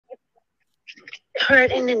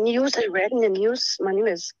heard in the news, I read in the news, my name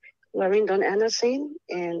is Loraine D,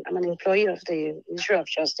 and I'm an employee of the Ministry of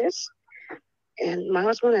Justice. And my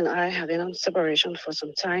husband and I have been on separation for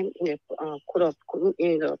some time in the court of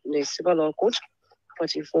the civil law court for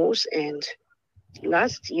divorce. And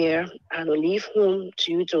last year, I had to leave home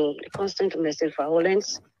due to the constant domestic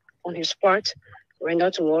violence on his part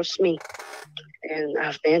rendered towards me. And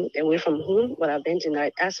I've been away from home, but I've been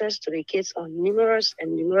denied access to the kids on numerous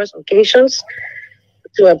occasions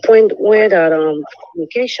to a point where that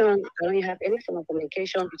communication, I don't have any form of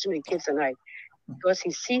communication between the kids and I, because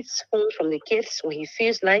he seeks phone from the kids when he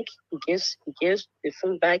feels like he gives the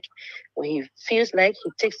phone back. When he feels like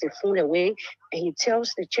he takes the phone away, and he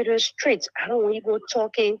tells the children straight, I don't want you go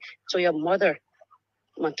talking to your mother.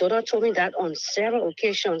 My daughter told me that on several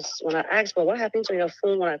occasions when I asked, but what happened to your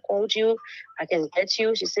phone when I called you? I can get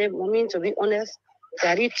you. She said, Mommy, to be honest,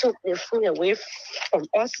 Daddy took the phone away from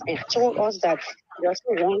us and told us that he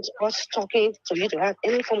doesn't want us talking to you to have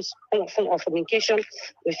any form of communication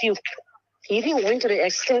with you. He even went to the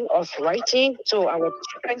extent of writing to our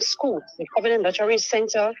children's school, the Covenant Nurturing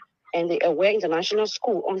Center and the Aware International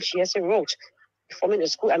School on GSA Road, informing the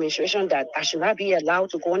school administration that I should not be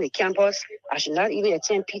allowed to go on the campus. I should not even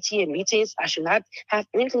attend PTA meetings. I should not have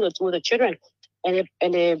anything to do with the children. And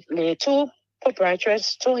the two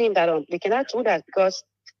proprietors told him that they cannot do that because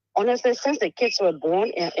honestly, since the kids were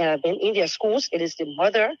born and have been in their schools, it is the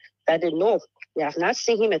mother that they know. They have not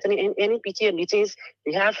seen him attending any PTA meetings.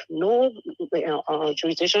 They have no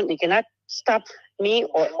jurisdiction. They cannot stop me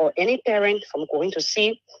or any parent from going to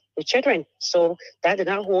see the children. So that did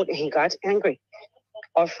not hold, and he got angry.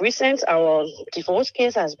 Of recent, our divorce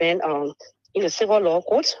case has been in the civil law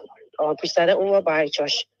court, presided over by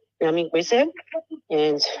Judge Yami Gwese.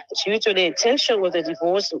 And due to the tension with the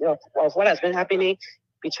divorce of what has been happening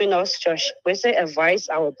between us, Judge Gwese advised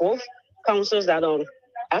our both counsels that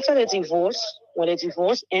after the divorce, when the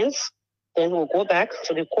divorce ends, then we'll go back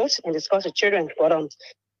to the court and discuss the children. But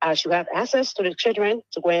I should have access to the children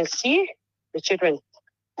to go and see the children.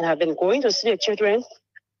 And I've been going to see the children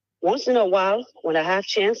once in a while. When I have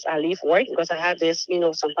chance, I leave work because I have this,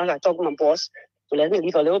 sometimes I talk to my boss to let me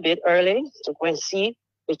leave a little bit early to go and see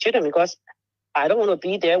the children because I don't want to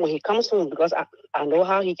be there when he comes home because I know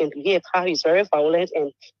how he can behave, how he's very violent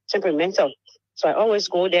and temperamental. So I always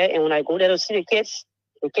go there, and when I go there to see the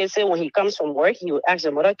kids say when he comes from work, he will ask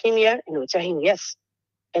the mother came here, and will tell him yes.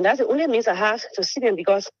 And that's the only means I have to see them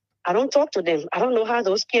because I don't talk to them. I don't know how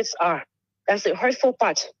those kids are. That's the hurtful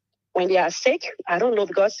part. When they are sick, I don't know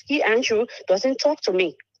because Andrew, doesn't talk to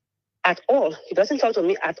me at all. He doesn't talk to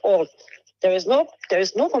me at all. There is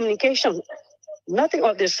no communication, nothing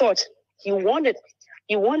of the sort. He wanted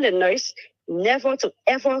the nurse never to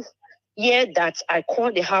ever hear that I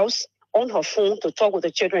called the house on her phone to talk with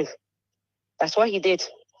the children. That's what he did.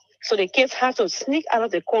 So the kids have to sneak out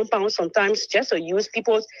of the compound sometimes just to use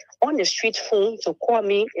people's on the street phone to call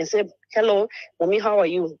me and say, hello, mommy, how are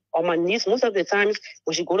you? Or my niece, most of the times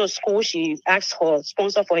when she go to school, she asks her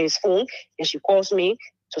sponsor for his phone and she calls me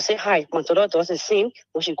to say hi. My daughter does the same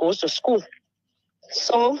when she goes to school.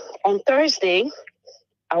 So on Thursday,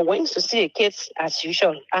 I went to see the kids as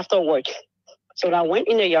usual after work. So when I went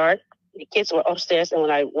in the yard, the kids were upstairs, and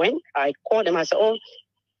when I went, I called them. I said, oh,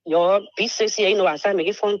 your B6 here, I started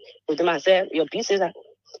making fun with them. I said, your B6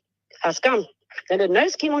 has come. Then the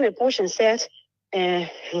nurse came on the porch and said,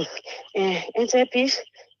 enter peace.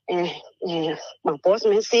 My boss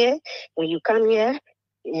man said, when you come here,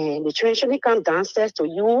 the children shouldn't come downstairs to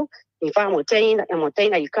you. If I'm going to tell you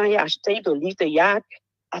that you come here, I should tell you to leave the yard.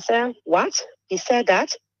 I said, what? He said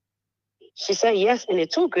that? She said, yes. And the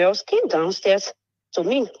two girls came downstairs to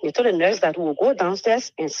me. They told the nurse that we will go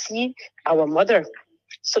downstairs and see our mother.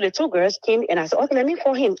 So the two girls came and I said, okay, let me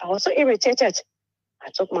call him. I was so irritated. I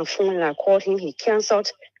took my phone and I called him. He canceled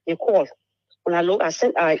the call. When I looked,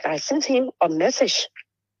 I sent him a message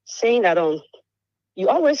saying that you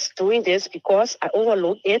always doing this because I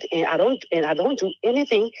overlook it and I don't do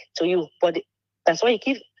anything to you. But that's why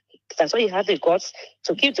you have the guts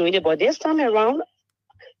to keep doing it. But this time around,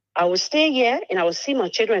 I will stay here and I will see my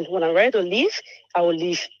children. When I'm ready to leave, I will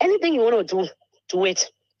leave. Anything you want to do, do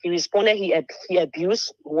it. He responded, he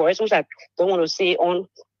abused words, which I don't want to say on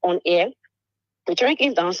air. The children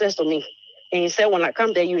came downstairs to me. And he said, when I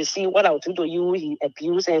come there, you will see what I'll do to you. He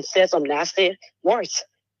abused and said some nasty words.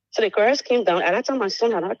 So the girls came down. At that time, my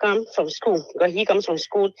son had not come from school because he comes from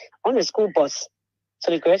school on the school bus. So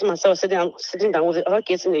the girls and myself sitting down with the other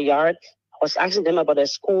kids in the yard. I was asking them about their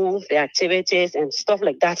school, their activities, and stuff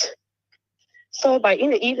like that. So by in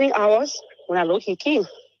the evening hours, when I looked, he came.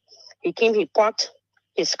 He parked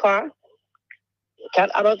his car got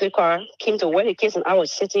out of the car, came to where the kids and I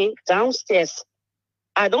was sitting downstairs.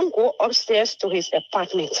 I don't go upstairs to his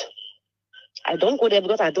apartment. I don't go there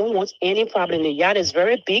because I don't want any problem. The yard is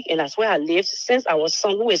very big, and that's where I lived since I was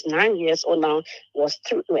son, who is 9 years old now,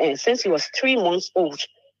 since he was 3 months old.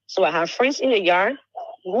 So I have friends in the yard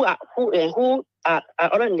who are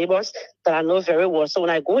other neighbors that I know very well. So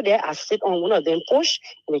when I go there, I sit on one of them porch,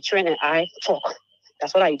 and the children and I talk.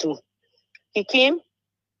 That's what I do. He came,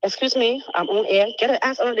 excuse me, I'm on air, get an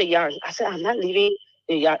ass out of the yard. I said, I'm not leaving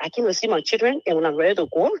the yard. I came to see my children, and when I'm ready to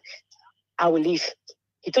go, I will leave.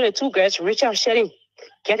 He told the two girls, Richard, Shelly,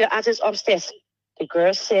 get your asses upstairs. The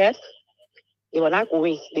girls said they were not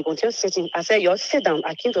going. They continued sitting. I said, y'all sit down.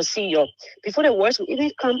 I came to see you. Before the words would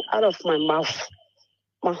even come out of my mouth,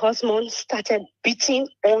 my husband started beating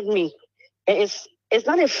on me. And it's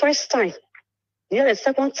not the first time. It's not the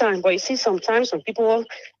second time. But you see, sometimes when people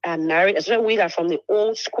are married, especially we are from the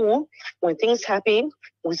old school, when things happen,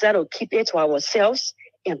 we start to keep it to ourselves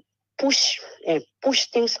and push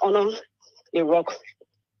things on the rock.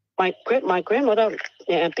 My grandmother,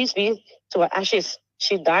 peace be to her ashes,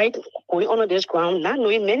 she died going under this ground, not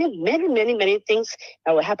knowing many things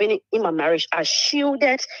that were happening in my marriage. I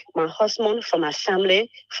shielded my husband from my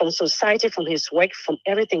family, from society, from his work, from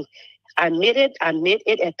everything. I made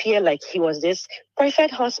it appear like he was this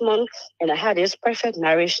perfect husband, and I had this perfect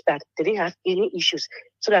marriage that didn't have any issues.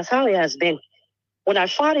 So that's how it has been. When I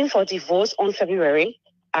filed in for divorce on February,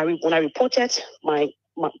 when I reported my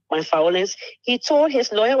violence, he told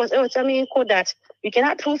his lawyer was able to tell me in court that you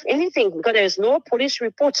cannot prove anything because there is no police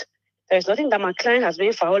report. There is nothing that my client has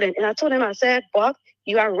been violent. And I told him, I said, Bob,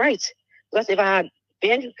 you are right. Because if I had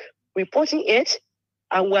been reporting it,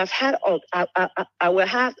 I would have had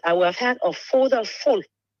a folder full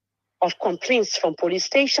of complaints from police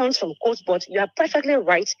stations, from courts, but you are perfectly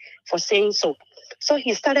right for saying so. So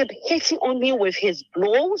he started hitting on me with his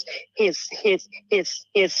blows, his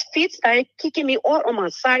feet started kicking me all on my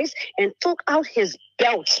sides and took out his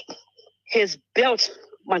belt. His belt,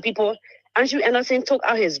 my people. Andrew Anderson took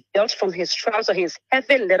out his belt from his trouser, his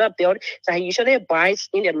heavy leather belt that he usually buys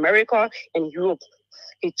in America and Europe.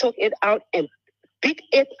 He took it out and beat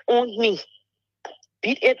it on me.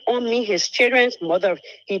 His children's mother.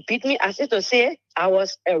 He beat me as if to say I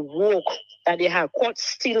was a rogue that they had caught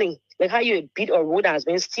stealing. Like how you beat a rogue that has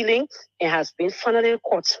been stealing and has been finally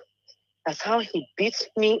caught. That's how he beat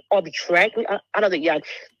me up, dragged me out of the yard.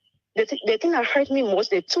 The thing that hurt me most,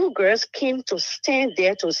 the two girls came to stand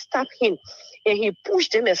there to stop him. And he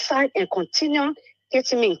pushed them aside and continued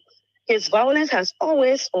hitting me. His violence has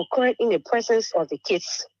always occurred in the presence of the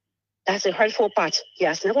kids. That's the hurtful part. He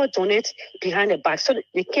has never done it behind the back. So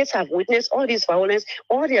the kids have witnessed all this violence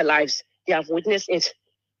all their lives. They have witnessed it.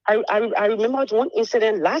 I remember one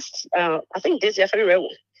incident last, I think this year, February,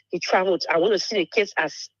 he traveled. I want to see the kids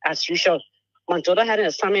as usual. My daughter had an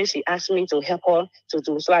assignment. She asked me to help her to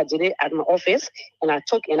do. So I did it at my office, and I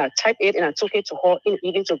typed it, and I took it to her in the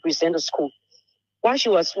evening to present to school. While she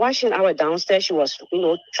was washing our downstairs, she was,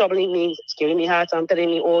 troubling me, giving me hard time, telling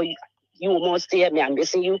me, oh, you almost there, me, I'm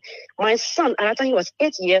missing you. My son, at that time he was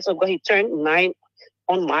 8 years old, he turned 9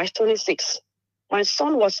 on March 26th. My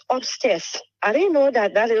son was upstairs. I didn't know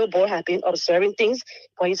that little boy had been observing things,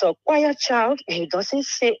 but he's a quiet child and he doesn't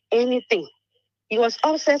say anything. He was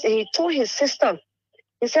upstairs and he told his sister,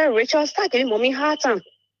 he said, Rachel, start giving mommy hard time.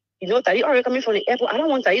 Daddy already coming from the airport. I don't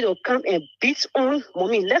want Daddy to come and beat on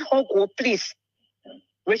mommy. Let her go, please.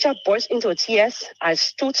 Rachel burst into tears. I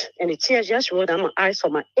stood and the tears just rolled down my eyes for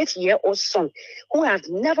my 8-year-old son, who had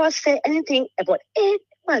never said anything about it.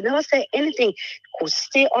 Who had never said anything, could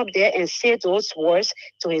stay up there and say those words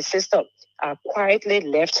to his sister. I quietly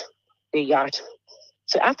left the yard.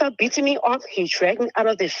 So after beating me up, he dragged me out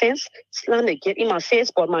of the fence, slammed the gate in my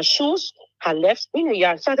face, but my shoes had left in the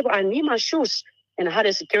yard. So I need my shoes. And I had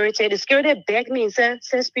a security. The security begged me and said,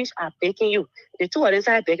 Speech, I'm begging you. The two of them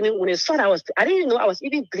started begging me. When they saw that I didn't even know I was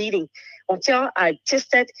even bleeding until I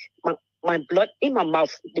tasted my blood in my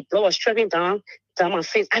mouth. The blood was trickling down my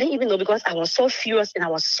face. I didn't even know because I was so furious and I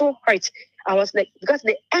was so hurt. I was like, because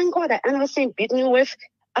the anger that Anderson beat me with,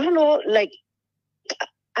 I don't know, like,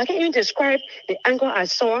 I can't even describe the anger I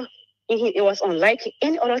saw in him. It was unlike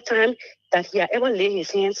any other time that he had ever laid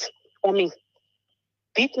his hands on me.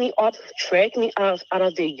 Beat me up, dragged me out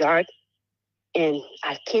of the yard, and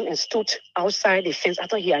I came and stood outside the fence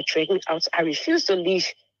after he had dragged me out. I refused to leave.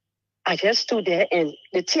 I just stood there, and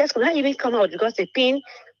the tears could not even come out because the pain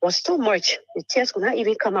was too much. The tears could not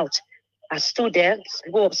even come out. I stood there.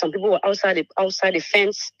 Some people were outside the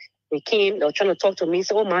fence. They came. They were trying to talk to me.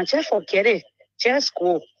 Said, "Oh man, just forget it. Just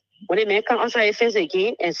go. When the men come outside the fence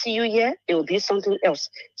again and see you here, it will be something else.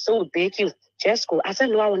 So we beg you, Just go. I said,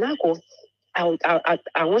 no, I will not go. I want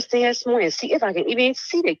to stay here small and see if I can even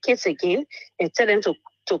see the kids again and tell them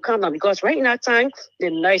to come down. Because right in that time,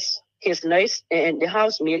 his nurse and the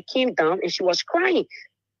housemaid came down and she was crying.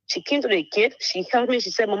 She came to the gate. She held me.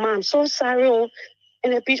 She said, Mama, I'm so sorry. Oh.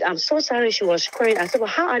 And the bitch, I'm so sorry. She was crying. I said, well,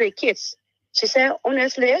 how are the kids? She said,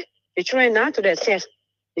 honestly, they're trying not to themselves.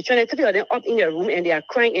 They're trying to put them up in their room and they are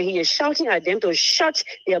crying and he is shouting at them to shut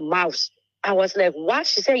their mouths. I was like, what?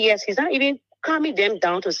 She said, yes. He's not even calming them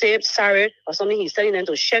down to say sorry or something. He's telling them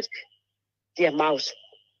to shut their mouths.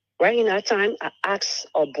 Right in that time, I asked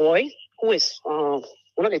a boy who is one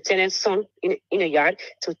of the tenant's son in the yard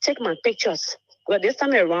to take my pictures. But this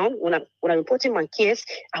time around, when I'm reporting my case,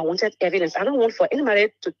 I wanted evidence. I don't want for anybody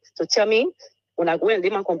to tell me when I go and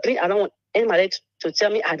leave my complaint. I don't want anybody to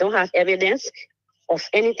tell me I don't have evidence of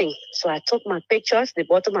anything. So I took my pictures, they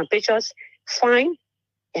bought my pictures, fine,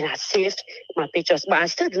 and I saved my pictures. But I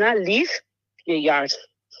still did not leave the yard.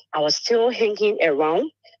 I was still hanging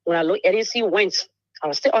around. When I looked, Edison went. I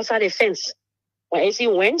was still outside the fence. When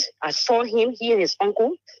Edison went, I saw him, he and his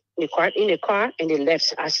uncle, in the car, and they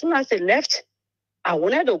left. As soon as they left, I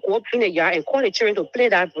wanted to go up in the yard and call the children to play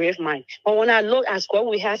that brave man. But when I look as God,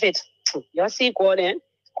 we have it. Y'all see God then?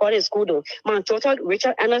 God is good though. My daughter,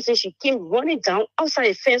 Rachel Anderson, she came running down outside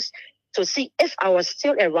the fence to see if I was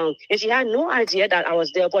still around. And she had no idea that I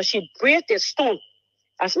was there, but she braved the storm.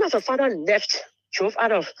 As soon as her father left, drove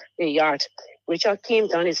out of the yard, Rachel came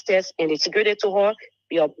down the stairs and the security told her,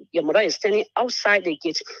 your mother is standing outside the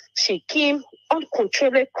gate. She came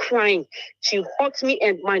uncontrollably crying. She hugged me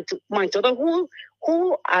and my daughter,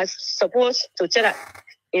 who I supposed to tell her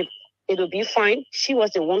if it will be fine. She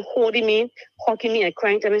was the one holding me, hugging me and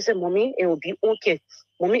crying to me and said, Mommy, it will be okay.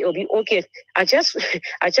 Mommy, it will be okay. I just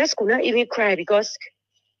could not even cry because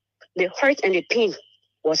the hurt and the pain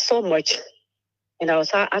was so much. And I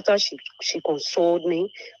was after she consoled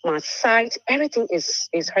me. My side, everything is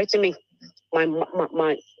hurting me. My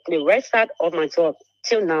the right side of my jaw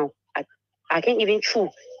till now, I can't even chew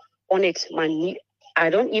on it. My knee, I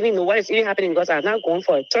don't even know what is even happening because I've not gone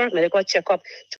for a third medical checkup